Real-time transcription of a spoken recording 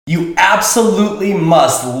absolutely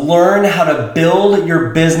must learn how to build your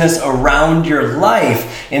business around your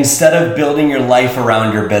life instead of building your life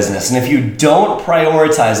around your business. And if you don't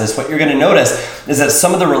prioritize this, what you're going to notice is that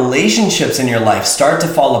some of the relationships in your life start to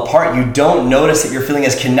fall apart. You don't notice that you're feeling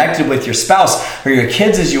as connected with your spouse or your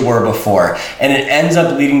kids as you were before. And it ends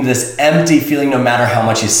up leading to this empty feeling no matter how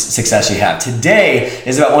much success you have. Today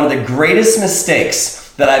is about one of the greatest mistakes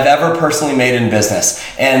that I've ever personally made in business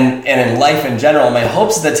and in life in general. My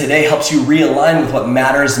hopes is that today helps you realign with what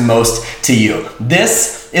matters most to you.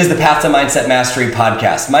 This is the Path to Mindset Mastery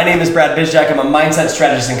podcast. My name is Brad Bizjack. I'm a mindset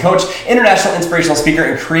strategist and coach, international inspirational speaker,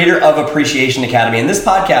 and creator of Appreciation Academy. And this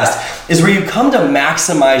podcast is where you come to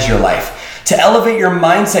maximize your life, to elevate your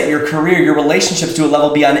mindset, your career, your relationships to a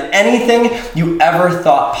level beyond anything you ever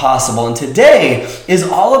thought possible. And today is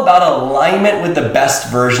all about alignment with the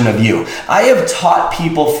best version of you. I have taught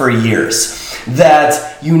people for years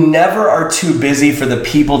that you never are too busy for the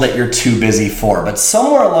people that you're too busy for. But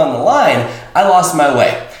somewhere along the line, I lost my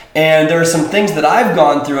way. And there are some things that I've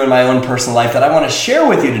gone through in my own personal life that I want to share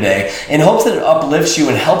with you today in hopes that it uplifts you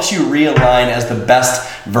and helps you realign as the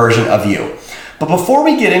best version of you. But before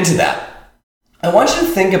we get into that, I want you to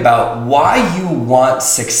think about why you want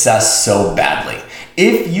success so badly.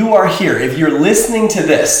 If you are here, if you're listening to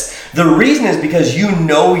this, the reason is because you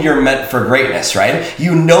know you're meant for greatness, right?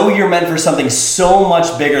 You know you're meant for something so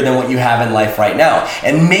much bigger than what you have in life right now.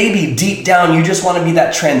 And maybe deep down, you just want to be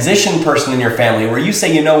that transition person in your family where you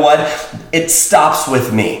say, you know what? It stops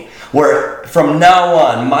with me. Where from now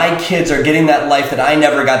on, my kids are getting that life that I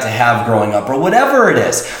never got to have growing up, or whatever it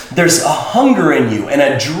is. There's a hunger in you and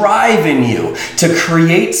a drive in you to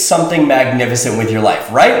create something magnificent with your life,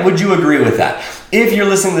 right? Would you agree with that? If you're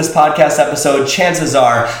listening to this podcast episode, chances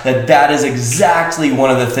are that that is exactly one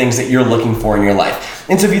of the things that you're looking for in your life.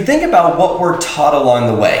 And so if you think about what we're taught along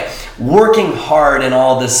the way, working hard and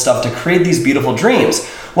all this stuff to create these beautiful dreams,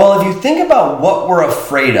 well, if you think about what we're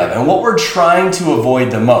afraid of and what we're trying to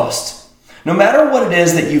avoid the most, no matter what it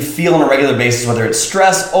is that you feel on a regular basis, whether it's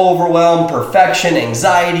stress, overwhelm, perfection,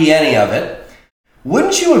 anxiety, any of it,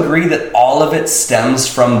 wouldn't you agree that all of it stems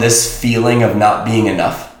from this feeling of not being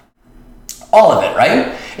enough? All of it,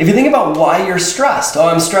 right? If you think about why you're stressed,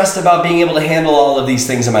 I'm stressed about being able to handle all of these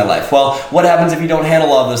things in my life. Well, what happens if you don't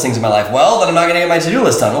handle all of those things in my life? Well, then I'm not going to get my to-do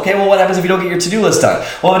list done. Okay, well, what happens if you don't get your to-do list done?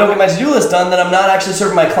 Well, if I don't get my to-do list done, then I'm not actually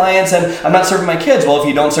serving my clients and I'm not serving my kids. Well, if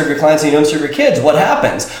you don't serve your clients and you don't serve your kids, what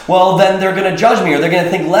happens? Well, then they're going to judge me or they're going to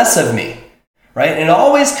think less of me, right? And it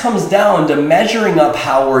always comes down to measuring up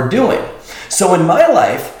how we're doing. So in my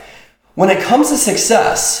life, when it comes to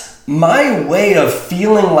success, my way of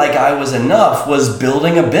feeling like I was enough was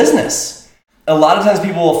building a business. A lot of times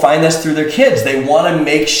people will find this through their kids. They want to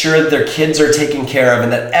make sure that their kids are taken care of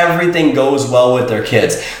and that everything goes well with their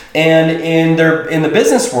kids. And in the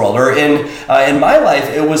business world, or in my life,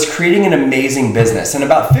 it was creating an amazing business. And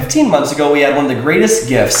about 15 months ago, we had one of the greatest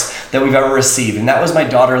gifts that we've ever received, and that was my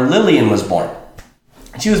daughter Lillian was born.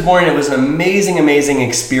 She was born, and it was an amazing, amazing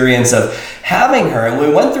experience of having her. And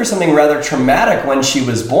we went through something rather traumatic when she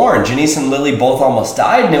was born. Janice and Lily both almost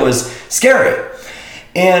died, and it was scary.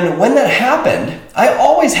 And when that happened, I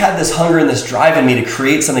always had this hunger and this drive in me to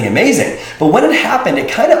create something amazing. But when it happened,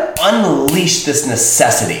 it kind of unleashed this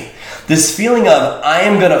necessity, this feeling of I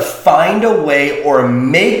am going to find a way or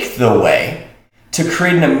make the way to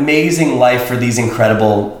create an amazing life for these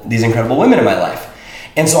incredible women in my life.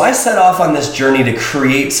 And so I set off on this journey to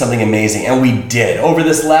create something amazing, and we did. Over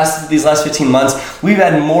these last 15 months, we've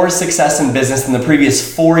had more success in business than the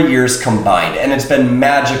previous 4 years combined, and it's been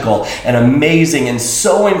magical and amazing and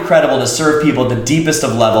so incredible to serve people at the deepest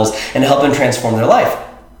of levels and help them transform their life.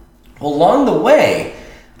 Well, along the way,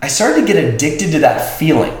 I started to get addicted to that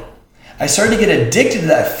feeling. I started to get addicted to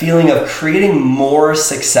that feeling of creating more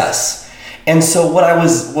success. And so what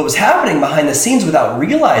was happening behind the scenes without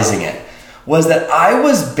realizing it was that I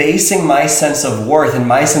was basing my sense of worth and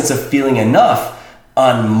my sense of feeling enough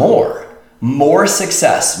on more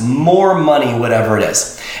success, more money, whatever it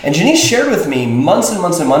is. And Janice shared with me months and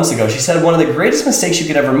months and months ago, she said one of the greatest mistakes you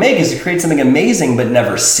could ever make is to create something amazing but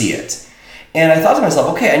never see it. And I thought to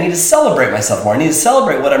myself, okay, I need to celebrate myself more. I need to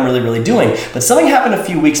celebrate what I'm really, really doing. But something happened a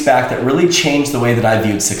few weeks back that really changed the way that I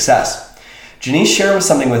viewed success. Janice shared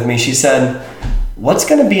something with me. She said, what's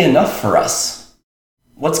going to be enough for us?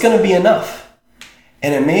 What's going to be enough?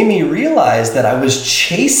 And it made me realize that I was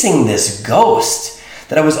chasing this ghost,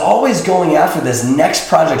 that I was always going after this next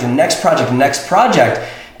project and next project and next project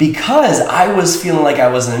because I was feeling like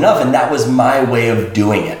I wasn't enough, and that was my way of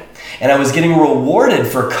doing it. And I was getting rewarded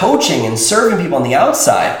for coaching and serving people on the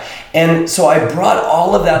outside. And so I brought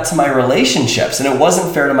all of that to my relationships, and it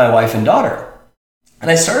wasn't fair to my wife and daughter.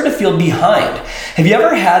 and I started to feel behind. Have you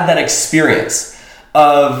ever had that experience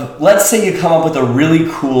of, let's say you come up with a really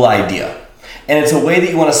cool idea, and it's a way that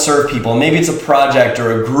you want to serve people. Maybe it's a project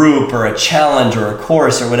or a group or a challenge or a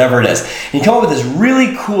course or whatever it is. And you come up with this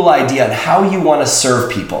really cool idea on how you want to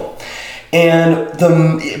serve people. And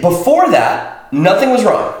before that, nothing was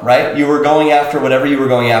wrong, right? You were going after whatever you were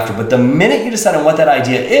going after. But the minute you decide on what that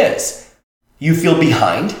idea is, you feel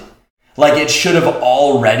behind. Like it should have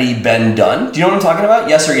already been done. Do you know what I'm talking about?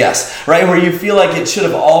 Yes or yes, right? Where you feel like it should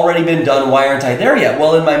have already been done. Why aren't I there yet?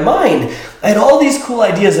 Well, in my mind, I had all these cool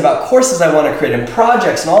ideas about courses I want to create and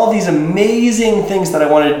projects and all these amazing things that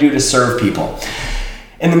I wanted to do to serve people.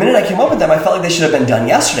 And the minute I came up with them, I felt like they should have been done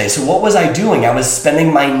yesterday. So what was I doing? I was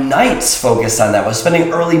spending my nights focused on that. I was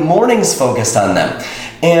spending early mornings focused on them.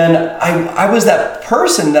 And I was that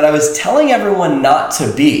person that I was telling everyone not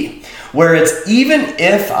to be. Where it's, even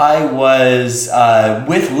if I was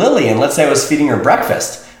with Lily and let's say I was feeding her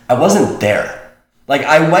breakfast, I wasn't there. Like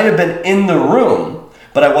I might have been in the room,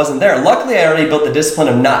 but I wasn't there. Luckily, I already built the discipline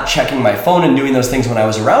of not checking my phone and doing those things when I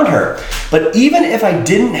was around her. But even if I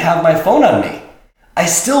didn't have my phone on me, I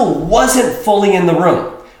still wasn't fully in the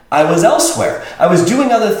room. I was elsewhere. I was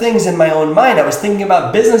doing other things in my own mind. I was thinking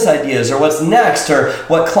about business ideas or what's next or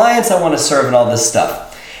what clients I want to serve and all this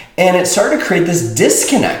stuff. And it started to create this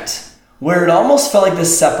disconnect where it almost felt like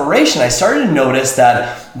this separation. I started to notice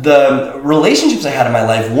that the relationships I had in my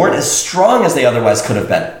life weren't as strong as they otherwise could have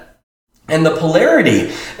been. And the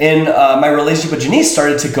polarity in my relationship with Janice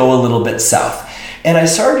started to go a little bit south. And I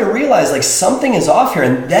started to realize like something is off here.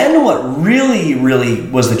 And then what really, really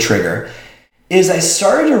was the trigger is I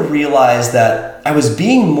started to realize that I was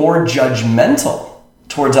being more judgmental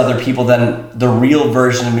towards other people than the real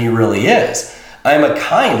version of me really is. I am a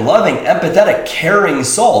kind, loving, empathetic, caring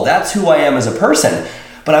soul. That's who I am as a person.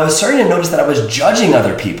 But I was starting to notice that I was judging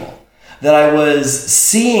other people, that I was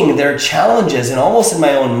seeing their challenges and almost in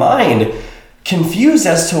my own mind, confused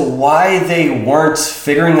as to why they weren't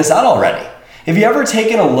figuring this out already. Have you ever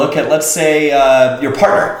taken a look at, let's say, your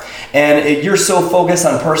partner, and you're so focused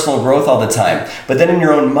on personal growth all the time, but then in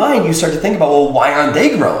your own mind, you start to think about, well, why aren't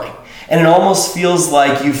they growing? And it almost feels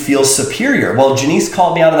like you feel superior. Well, Janice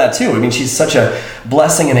called me out on that too. I mean, she's such a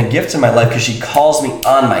blessing and a gift in my life because she calls me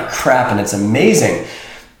on my crap and it's amazing.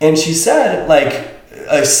 And she said, like,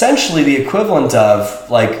 essentially the equivalent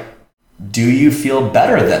of, like, do you feel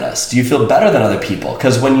better than us? Do you feel better than other people?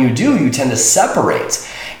 Because when you do, you tend to separate.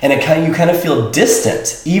 And you kind of feel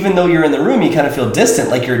distant. Even though you're in the room, you kind of feel distant,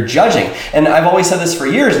 like you're judging. And I've always said this for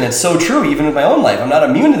years, and it's so true, even in my own life. I'm not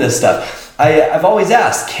immune to this stuff. I've always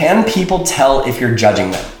asked, can people tell if you're judging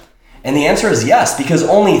them? And the answer is yes, because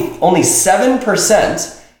only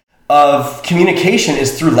 7% of communication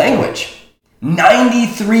is through language.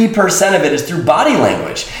 93% of it is through body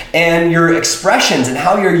language and your expressions and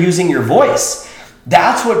how you're using your voice.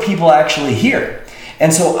 That's what people actually hear.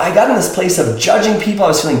 And so I got in this place of judging people. I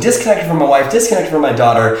was feeling disconnected from my wife, disconnected from my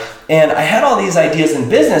daughter, and I had all these ideas in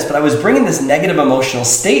business, but I was bringing this negative emotional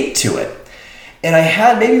state to it. And I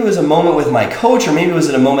had, maybe it was a moment with my coach, or maybe it was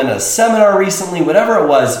at a moment at a seminar recently, whatever it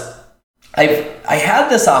was, I had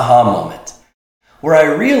this aha moment where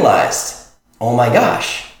I realized, oh my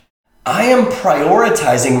gosh, I am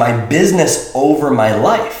prioritizing my business over my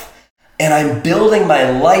life. And I'm building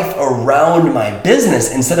my life around my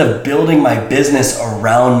business instead of building my business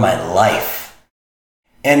around my life.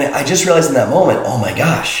 And I just realized in that moment, oh my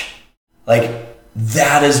gosh, like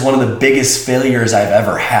that is one of the biggest failures I've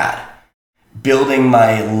ever had. Building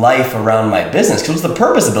my life around my business. Because what's the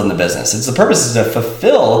purpose of building the business? It's the purpose is to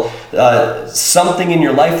fulfill something in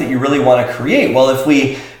your life that you really want to create. Well, if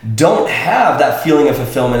we don't have that feeling of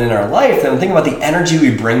fulfillment in our life, then think about the energy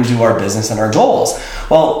we bring to our business and our goals.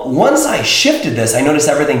 Well, once I shifted this, I noticed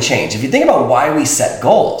everything changed. If you think about why we set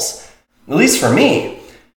goals, at least for me,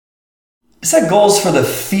 we set goals for the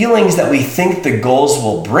feelings that we think the goals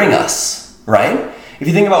will bring us, right? If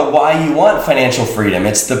you think about why you want financial freedom,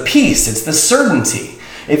 it's the peace, it's the certainty.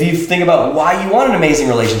 If you think about why you want an amazing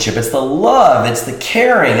relationship, it's the love, it's the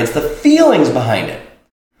caring, it's the feelings behind it.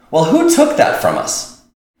 Well, who took that from us?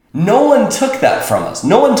 No one took that from us.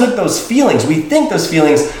 No one took those feelings. We think those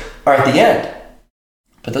feelings are at the end,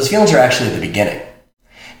 but those feelings are actually at the beginning.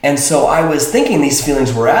 And so I was thinking these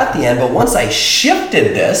feelings were at the end, but once I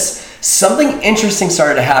shifted this, something interesting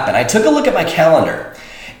started to happen. I took a look at my calendar.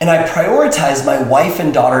 And I prioritized my wife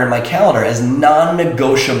and daughter in my calendar as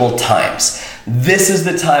non-negotiable times. This is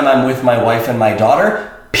the time I'm with my wife and my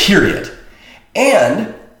daughter, period.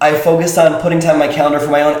 And I focused on putting time in my calendar for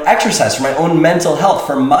my own exercise, for my own mental health,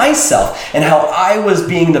 for myself, and how I was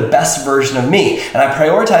being the best version of me. And I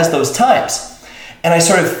prioritized those times. And I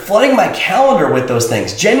started flooding my calendar with those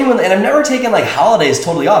things, genuinely. And I've never taken like holidays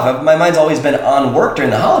totally off. My mind's always been on work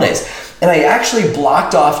during the holidays. And I actually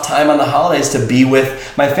blocked off time on the holidays to be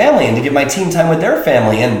with my family and to give my team time with their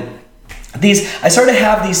family. And I started to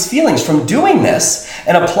have these feelings from doing this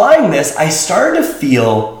and applying this. I started to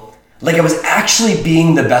feel like I was actually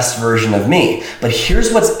being the best version of me. But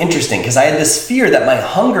here's what's interesting, because I had this fear that my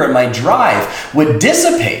hunger and my drive would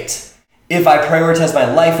dissipate if I prioritized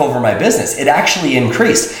my life over my business. It actually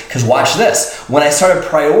increased, because watch this. When I started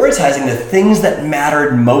prioritizing the things that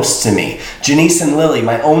mattered most to me, Janice and Lily,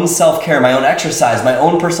 my own self-care, my own exercise, my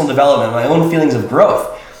own personal development, my own feelings of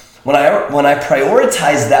growth, when I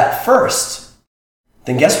prioritized that first,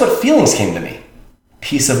 then guess what feelings came to me?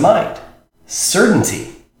 Peace of mind,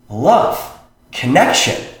 certainty, love,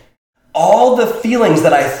 connection. All the feelings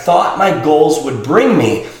that I thought my goals would bring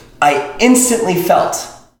me, I instantly felt.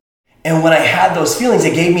 And when I had those feelings,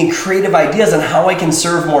 it gave me creative ideas on how I can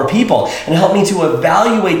serve more people and help me to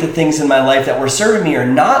evaluate the things in my life that were serving me or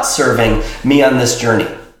not serving me on this journey.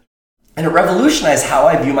 And it revolutionized how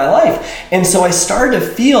I view my life. And so I started to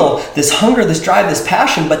feel this hunger, this drive, this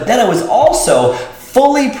passion, but then I was also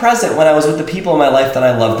fully present when I was with the people in my life that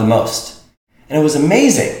I loved the most. And it was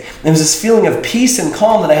amazing. There was this feeling of peace and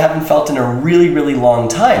calm that I haven't felt in a really, really long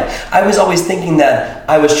time. I was always thinking that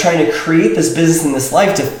I was trying to create this business and this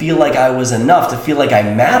life to feel like I was enough, to feel like I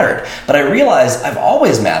mattered. But I realized I've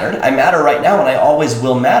always mattered. I matter right now and I always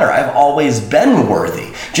will matter. I've always been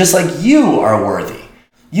worthy, just like you are worthy.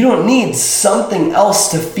 You don't need something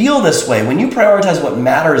else to feel this way. When you prioritize what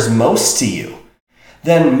matters most to you,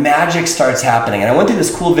 then magic starts happening. And I went through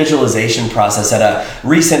this cool visualization process at a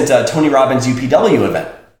recent Tony Robbins UPW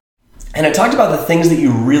event. And I talked about the things that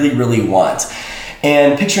you really, really want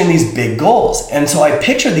and picturing these big goals. And so I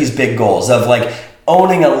pictured these big goals of like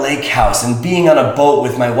owning a lake house and being on a boat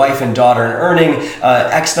with my wife and daughter and earning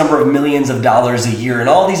X number of millions of dollars a year and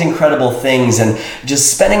all these incredible things, and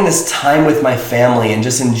just spending this time with my family and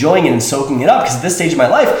just enjoying it and soaking it up. Because at this stage of my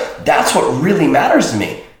life, that's what really matters to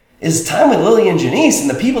me, is time with Lily and Janice and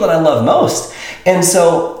the people that I love most. And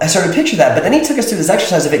so I started to picture that, but then he took us through this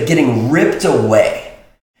exercise of it getting ripped away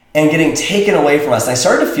and getting taken away from us. And I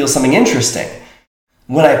started to feel something interesting.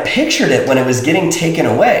 When I pictured it, when it was getting taken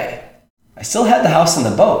away, I still had the house and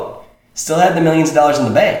the boat, still had the millions of dollars in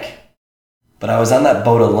the bank, but I was on that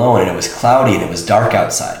boat alone and it was cloudy and it was dark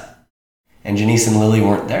outside. And Janice and Lily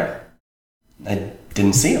weren't there. I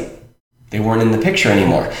didn't see them. They weren't in the picture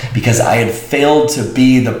anymore because I had failed to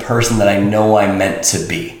be the person that I know I meant to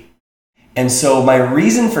be. And so my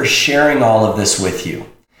reason for sharing all of this with you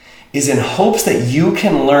is in hopes that you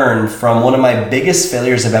can learn from one of my biggest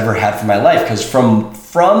failures I've ever had for my life. Because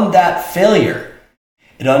from that failure,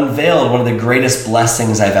 it unveiled one of the greatest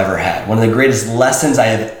blessings I've ever had, one of the greatest lessons I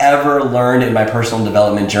have ever learned in my personal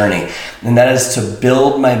development journey. And that is to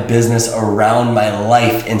build my business around my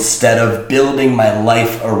life instead of building my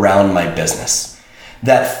life around my business.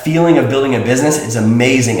 That feeling of building a business is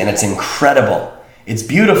amazing and it's incredible. It's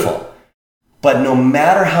beautiful. But no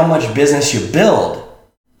matter how much business you build,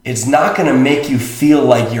 it's not going to make you feel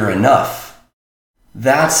like you're enough.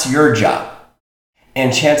 That's your job.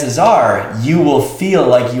 And chances are you will feel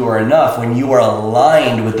like you are enough when you are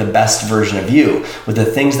aligned with the best version of you, with the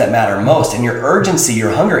things that matter most. And your urgency,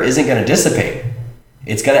 your hunger isn't going to dissipate.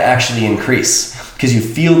 It's going to actually increase because you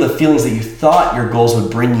feel the feelings that you thought your goals would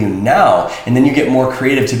bring you now. And then you get more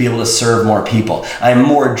creative to be able to serve more people. I'm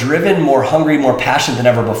more driven, more hungry, more passionate than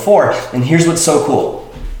ever before. And here's what's so cool.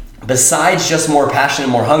 Besides just more passion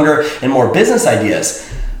and more hunger and more business ideas,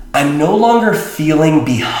 I'm no longer feeling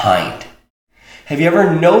behind. Have you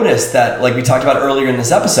ever noticed that, like we talked about earlier in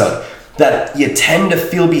this episode, that you tend to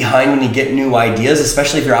feel behind when you get new ideas,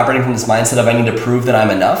 especially if you're operating from this mindset of I need to prove that I'm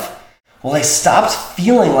enough? Well, I stopped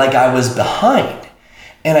feeling like I was behind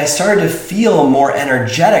and I started to feel more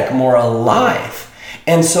energetic, more alive.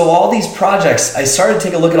 And so all these projects, I started to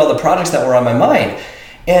take a look at all the projects that were on my mind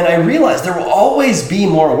and I realized there will always be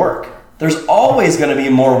more work. There's always going to be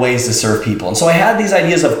more ways to serve people. And so I had these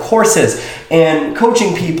ideas of courses and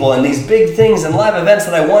coaching people and these big things and live events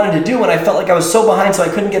that I wanted to do, and I felt like I was so behind so I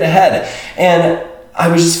couldn't get ahead. And I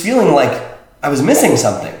was just feeling like I was missing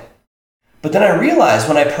something. But then I realized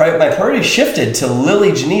when my priority shifted to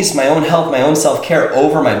Lily, Janice, my own health, my own self-care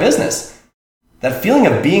over my business, that feeling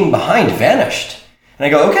of being behind vanished. And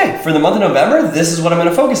I go, okay, for the month of November, this is what I'm going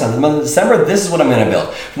to focus on. For the month of December, this is what I'm going to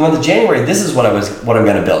build. For the month of January, this is what I'm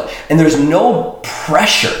going to build. And there's no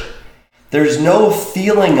pressure. There's no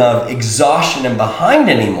feeling of exhaustion and behind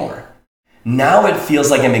anymore. Now it feels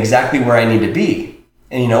like I'm exactly where I need to be.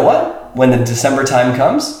 And you know what? When the December time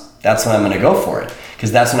comes, that's when I'm going to go for it.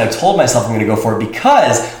 because that's when I told myself I'm going to go for it,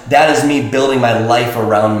 because that is me building my life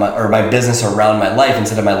around my business around my life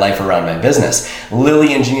instead of my life around my business.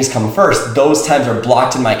 Lily and Janice come first. Those times are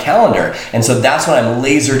blocked in my calendar. And so that's when I'm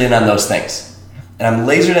lasered in on those things. And I'm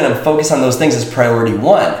lasered in, I'm focused on those things as priority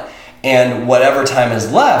one. And whatever time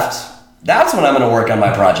is left, that's when I'm going to work on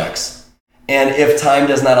my projects. And if time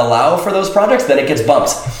does not allow for those projects, then it gets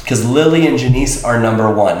bumped, because Lily and Janice are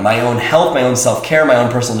number one. My own health, my own self-care, my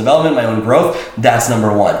own personal development, my own growth, that's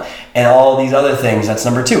number one. And all these other things, that's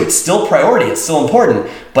number two. It's still priority, it's still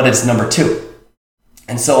important, but it's number two.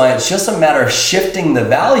 And so it's just a matter of shifting the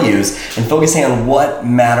values and focusing on what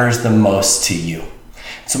matters the most to you.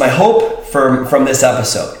 So my hope from this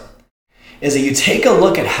episode is that you take a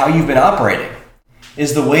look at how you've been operating.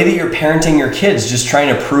 Is the way that you're parenting your kids just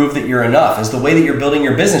trying to prove that you're enough? Is the way that you're building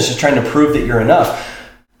your business just trying to prove that you're enough?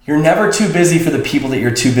 You're never too busy for the people that you're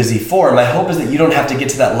too busy for. And my hope is that you don't have to get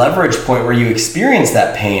to that leverage point where you experience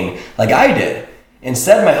that pain like I did.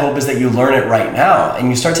 Instead, my hope is that you learn it right now and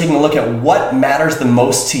you start taking a look at what matters the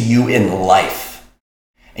most to you in life.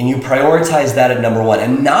 And you prioritize that at number one,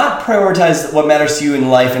 and not prioritize what matters to you in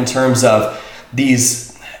life in terms of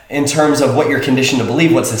what you're conditioned to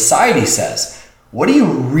believe, what society says. What do you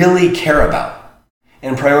really care about?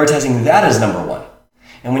 And prioritizing that as number one.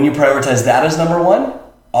 And when you prioritize that as number one,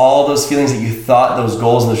 all those feelings that you thought those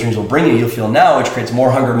goals and those dreams will bring you, you'll feel now, which creates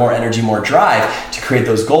more hunger, more energy, more drive to create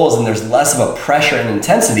those goals. And there's less of a pressure and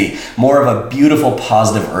intensity, more of a beautiful,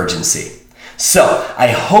 positive urgency. So I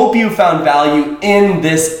hope you found value in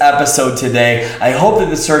this episode today. I hope that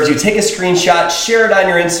this serves you. Take a screenshot, share it on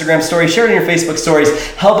your Instagram story, share it on your Facebook stories,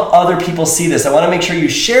 help other people see this. I want to make sure you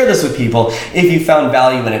share this with people if you found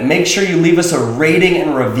value in it. Make sure you leave us a rating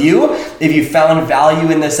and review if you found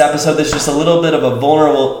value in this episode. There's just a little bit of a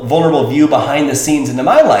vulnerable view behind the scenes into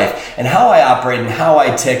my life and how I operate and how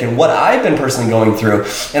I tick and what I've been personally going through.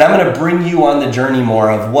 And I'm going to bring you on the journey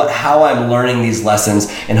more of how I'm learning these lessons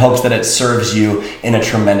in hopes that it serves you in a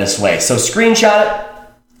tremendous way. So screenshot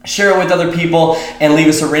it, share it with other people, and leave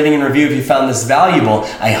us a rating and review if you found this valuable.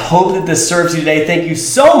 I hope that this serves you today. Thank you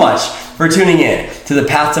so much for tuning in to the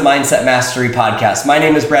Path to Mindset Mastery podcast. My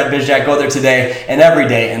name is Brad Bizjack. Go there today and every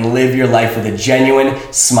day and live your life with a genuine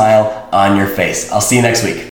smile on your face. I'll see you next week.